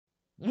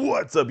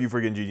What's up, you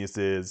friggin'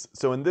 geniuses?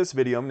 So in this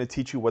video, I'm going to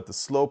teach you what the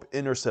slope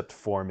intercept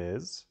form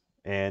is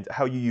and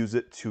how you use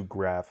it to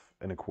graph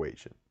an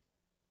equation.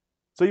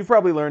 So you've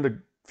probably learned a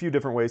few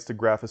different ways to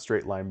graph a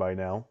straight line by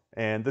now,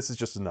 and this is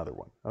just another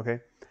one, okay?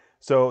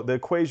 So the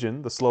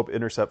equation, the slope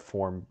intercept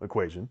form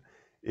equation,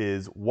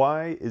 is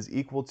y is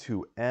equal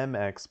to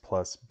mx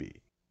plus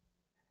b.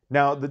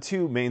 Now, the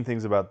two main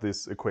things about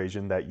this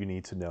equation that you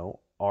need to know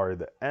are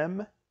the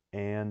m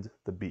and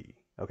the b,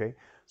 okay?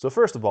 So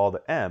first of all,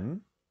 the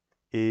m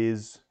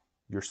is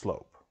your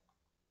slope,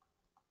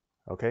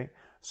 okay?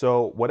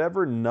 So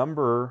whatever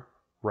number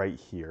right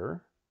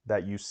here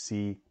that you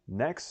see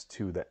next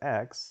to the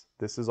x,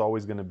 this is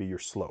always going to be your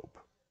slope,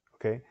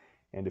 okay?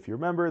 And if you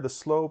remember, the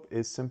slope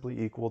is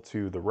simply equal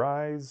to the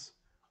rise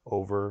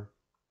over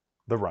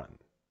the run,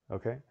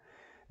 okay?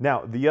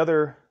 Now, the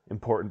other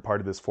important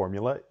part of this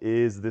formula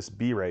is this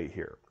b right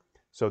here.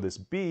 So this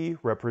b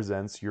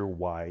represents your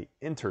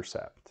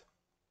y-intercept.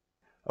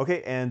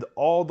 Okay, and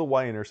all the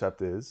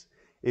y-intercept is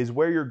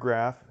where your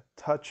graph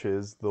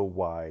touches the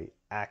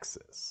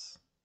y-axis.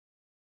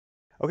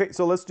 Okay,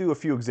 so let's do a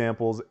few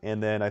examples,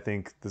 and then I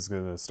think this is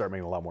going to start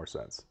making a lot more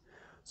sense.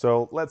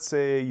 So let's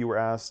say you were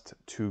asked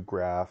to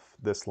graph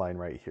this line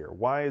right here.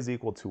 Y is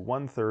equal to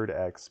 1/3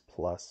 x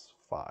plus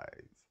 5.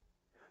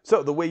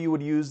 So the way you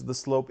would use the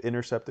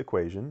slope-intercept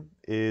equation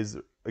is,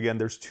 again,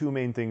 there's two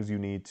main things you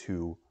need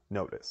to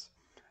notice.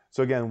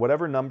 So again,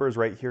 whatever number is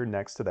right here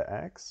next to the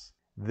x,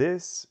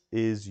 this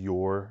is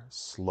your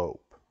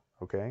slope,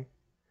 okay?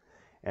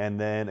 And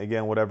then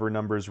again, whatever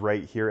number is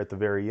right here at the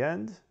very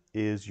end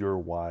is your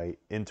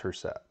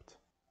y-intercept.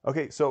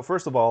 Okay, so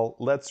first of all,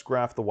 let's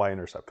graph the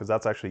y-intercept because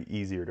that's actually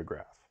easier to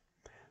graph.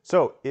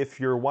 So if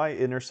your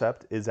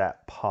y-intercept is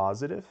at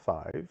positive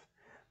 5,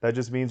 that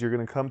just means you're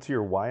going to come to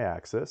your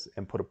y-axis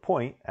and put a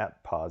point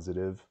at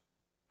positive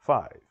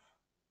 5.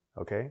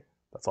 Okay,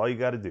 that's all you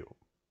got to do.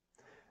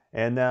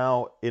 And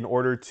now, in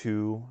order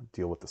to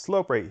deal with the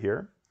slope right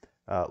here,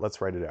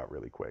 let's write it out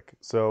really quick.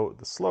 So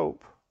the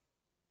slope,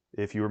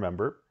 if you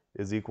remember,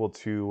 is equal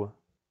to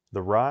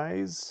the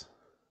rise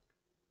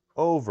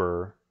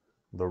over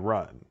the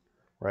run,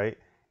 right?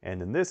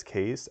 And in this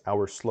case,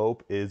 our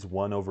slope is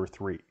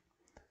 1/3.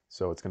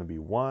 So it's going to be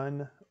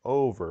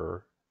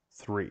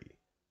 1/3.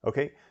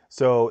 Okay,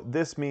 so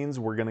this means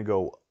we're going to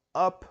go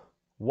up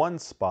one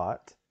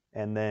spot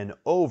and then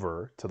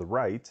over to the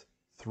right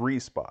 3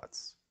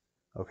 spots.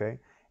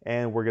 Okay,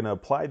 and we're going to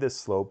apply this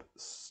slope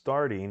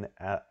starting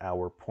at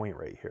our point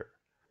right here.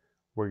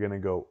 We're going to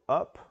go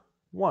up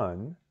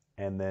 1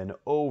 and then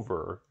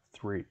over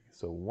 3.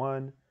 So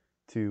 1,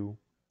 2,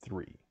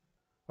 3.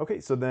 Okay,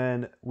 so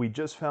then we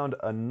just found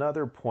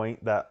another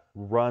point that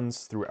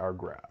runs through our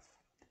graph.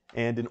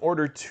 And in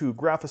order to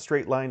graph a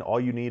straight line, all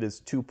you need is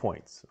 2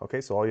 points.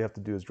 Okay, so all you have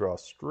to do is draw a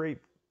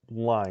straight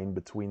line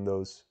between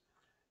those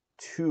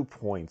 2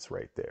 points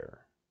right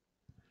there.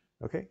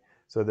 Okay,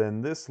 so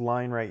then this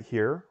line right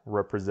here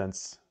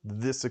represents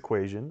this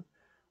equation.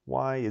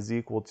 Y is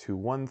equal to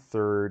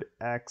 1/3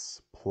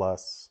 x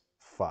plus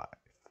 5.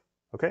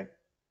 Okay,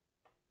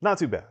 not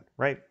too bad,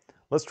 right?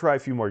 Let's try a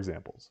few more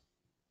examples.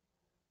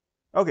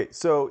 Okay,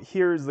 so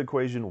here's the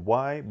equation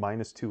y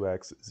minus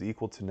 2x is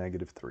equal to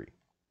 -3.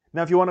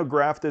 Now, if you want to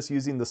graph this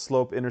using the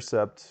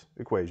slope-intercept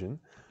equation,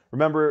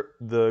 remember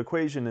the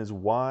equation is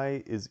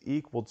y is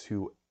equal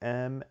to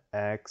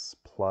mx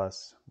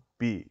plus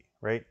b,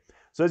 right?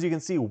 So as you can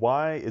see,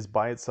 y is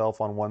by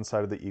itself on one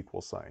side of the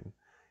equal sign,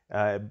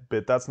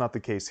 but that's not the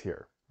case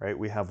here, right?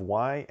 We have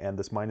y and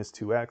this minus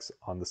 2x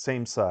on the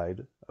same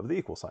side of the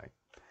equal sign.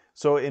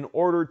 So in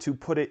order to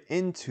put it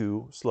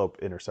into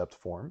slope-intercept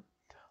form,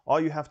 all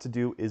you have to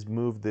do is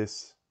move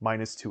this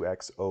minus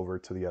 2x over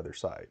to the other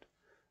side.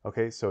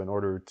 Okay, so in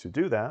order to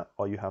do that,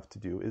 all you have to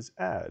do is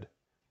add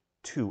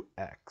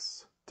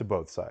 2x to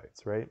both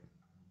sides, right?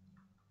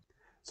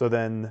 So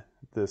then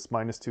this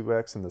minus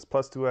 2x and this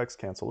plus 2x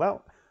cancel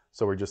out,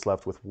 so we're just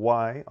left with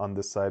y on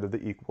this side of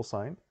the equal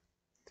sign.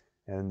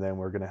 And then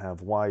we're going to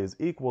have y is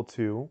equal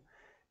to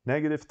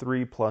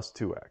 -3 plus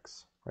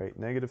 2x, right?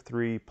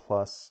 -3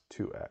 plus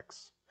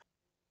 2x.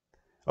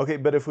 Okay,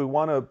 but if we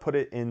want to put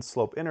it in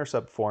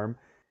slope-intercept form,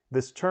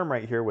 this term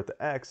right here with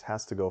the x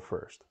has to go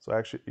first. So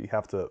actually, you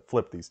have to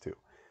flip these two.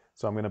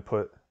 So I'm going to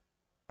put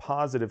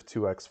positive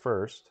 2x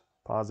first,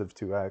 positive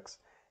 2x,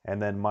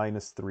 and then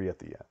 -3 at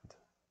the end.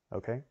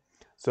 Okay?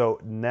 So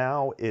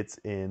now it's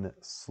in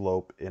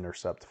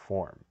slope-intercept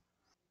form.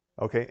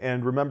 Okay,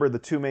 and remember the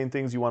two main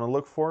things you want to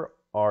look for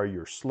are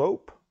your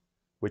slope,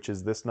 which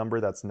is this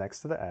number that's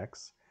next to the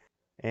x,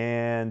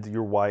 and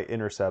your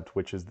y-intercept,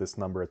 which is this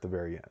number at the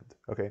very end.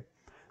 Okay?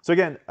 So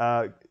again,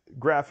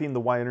 graphing the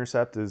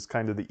y-intercept is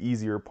kind of the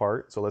easier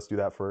part, so let's do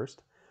that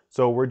first.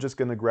 So we're just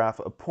going to graph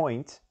a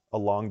point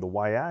along the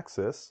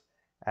y-axis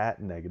at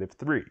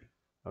 -3,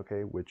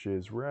 okay, which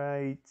is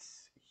right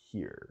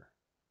here.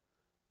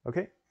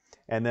 Okay,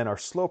 and then our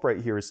slope right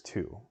here is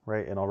 2,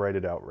 right, and I'll write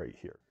it out right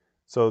here.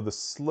 So the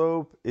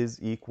slope is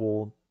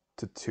equal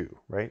to 2,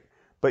 right,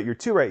 but your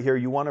 2 right here,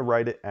 you want to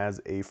write it as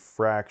a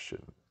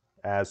fraction,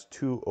 as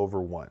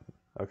 2/1,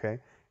 okay?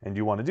 And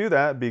you want to do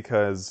that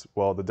because,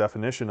 well, the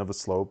definition of a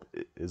slope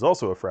is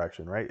also a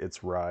fraction, right?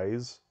 It's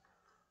rise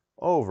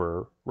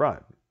over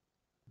run.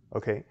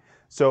 Okay,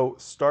 so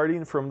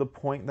starting from the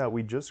point that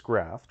we just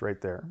graphed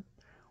right there,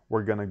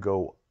 we're going to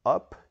go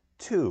up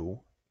 2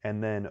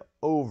 and then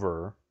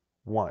over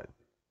 1.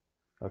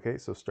 Okay,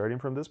 so starting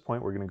from this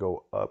point, we're going to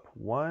go up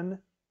 1,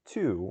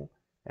 2,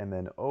 and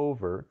then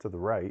over to the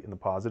right in the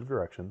positive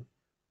direction,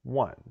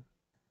 1.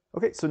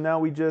 Okay, so now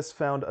we just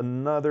found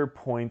another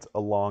point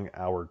along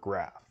our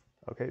graph.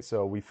 Okay,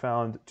 so we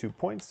found 2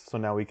 points, so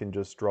now we can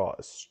just draw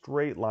a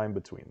straight line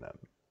between them.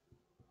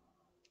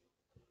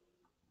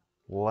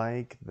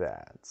 Like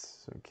that.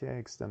 Okay,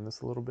 extend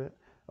this a little bit.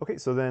 Okay,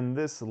 so then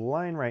this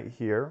line right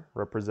here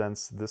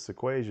represents this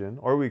equation,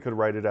 or we could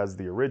write it as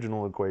the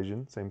original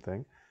equation, same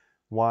thing.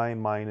 Y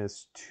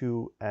minus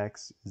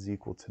 2x is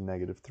equal to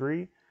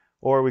 -3,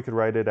 or we could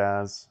write it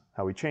as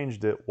how we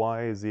changed it,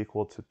 y is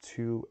equal to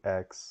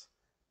 2x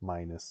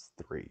minus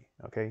 3,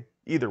 okay?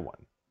 Either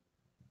one.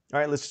 All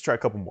right, let's just try a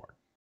couple more.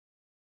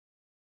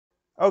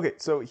 Okay,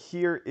 so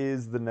here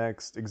is the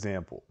next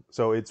example.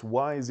 So it's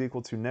y is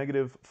equal to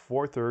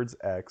 -4/3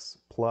 x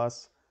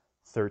plus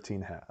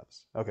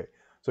 13/2. Okay,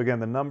 so again,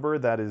 the number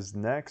that is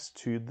next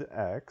to the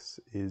x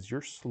is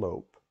your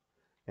slope.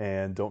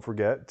 And don't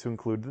forget to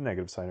include the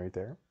negative sign right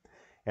there.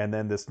 And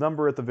then this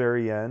number at the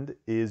very end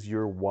is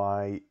your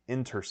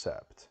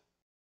y-intercept.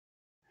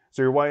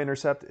 So your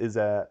y-intercept is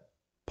at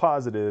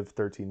positive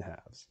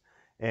 13/2.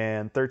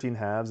 And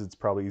 13/2, it's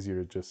probably easier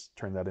to just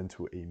turn that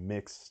into a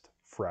mixed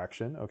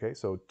fraction. Okay,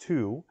 so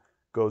 2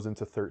 goes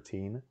into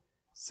 13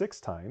 6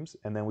 times,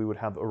 and then we would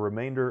have a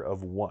remainder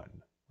of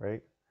 1,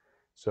 right?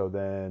 So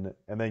then,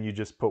 and then you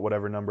just put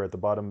whatever number at the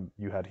bottom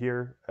you had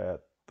here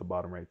at the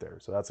bottom right there.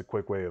 So that's a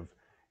quick way of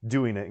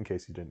doing it in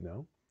case you didn't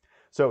know.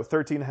 So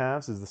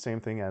 13/2 is the same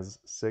thing as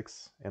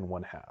 6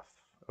 1/2,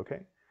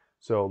 okay?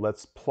 So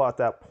let's plot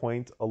that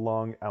point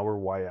along our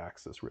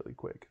y-axis really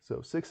quick.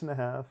 So 6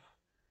 1/2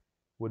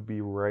 would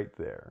be right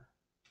there,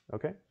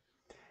 okay?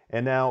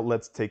 And now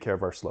let's take care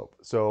of our slope.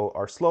 So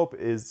our slope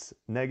is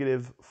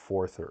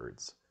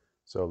 -4/3.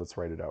 So let's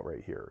write it out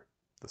right here.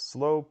 The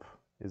slope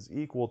is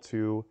equal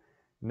to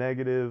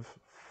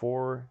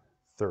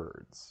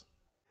 -4/3.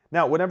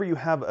 Now, whenever you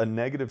have a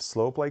negative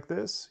slope like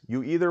this,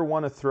 you either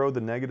want to throw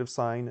the negative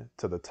sign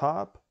to the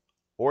top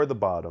or the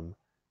bottom,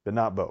 but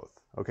not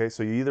both. Okay,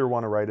 so you either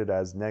want to write it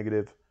as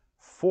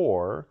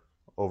 -4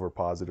 over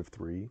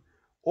 +3,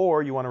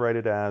 or you want to write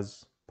it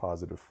as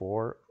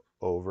 +4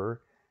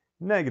 over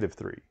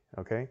 -3.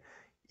 Okay,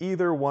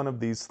 either one of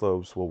these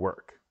slopes will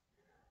work.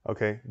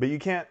 Okay, but you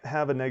can't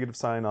have a negative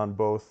sign on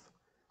both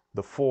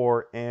the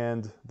 4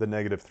 and the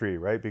 -3,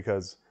 right?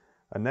 Because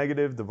a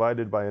negative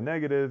divided by a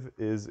negative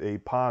is a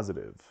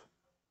positive.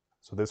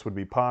 So this would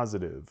be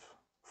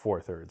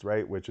 +4/3,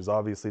 right? Which is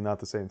obviously not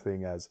the same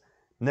thing as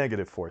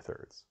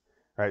 -4/3,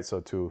 right? So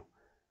to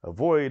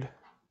avoid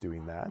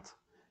doing that,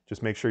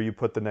 just make sure you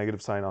put the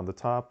negative sign on the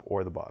top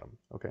or the bottom,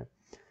 okay?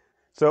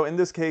 So in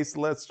this case,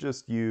 let's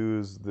just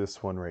use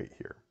this one right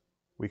here.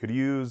 We could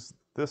use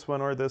this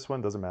one or this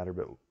one, doesn't matter,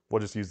 but we'll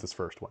just use this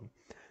first one.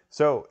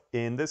 So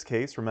in this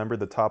case, remember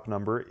the top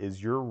number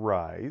is your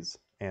rise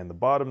and the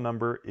bottom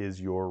number is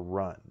your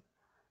run.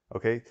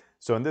 Okay,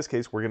 so in this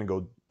case, we're going to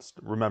go,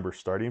 remember,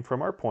 starting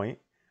from our point,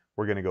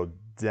 we're going to go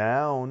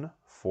down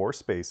 4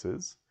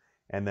 spaces,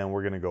 and then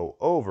we're going to go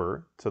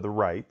over to the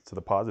right, to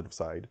the positive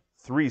side,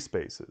 3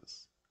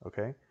 spaces.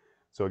 Okay,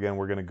 so again,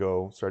 we're going to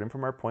go, starting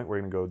from our point, we're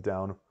going to go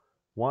down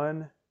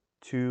 1,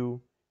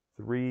 2,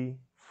 3,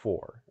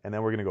 4, and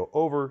then we're going to go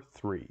over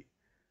 3.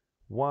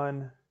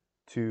 1,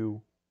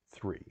 2,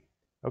 3.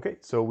 Okay,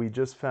 so we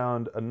just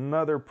found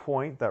another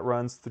point that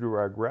runs through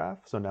our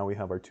graph. So now we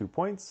have our 2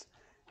 points.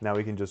 Now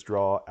we can just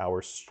draw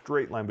our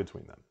straight line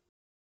between them.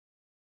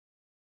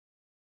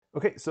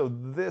 Okay, so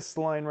this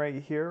line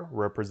right here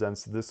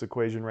represents this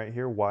equation right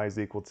here. Y is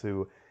equal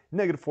to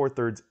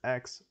 -4/3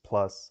 x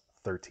plus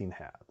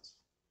 13/2.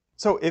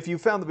 So if you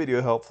found the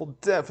video helpful,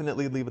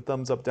 definitely leave a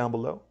thumbs up down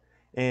below.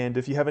 And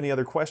if you have any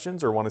other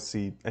questions or want to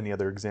see any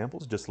other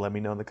examples, just let me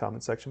know in the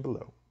comment section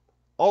below.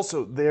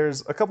 Also,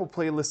 there's a couple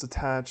playlists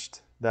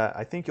attached that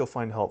I think you'll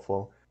find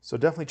helpful, so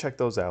definitely check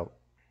those out,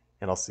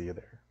 and I'll see you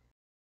there.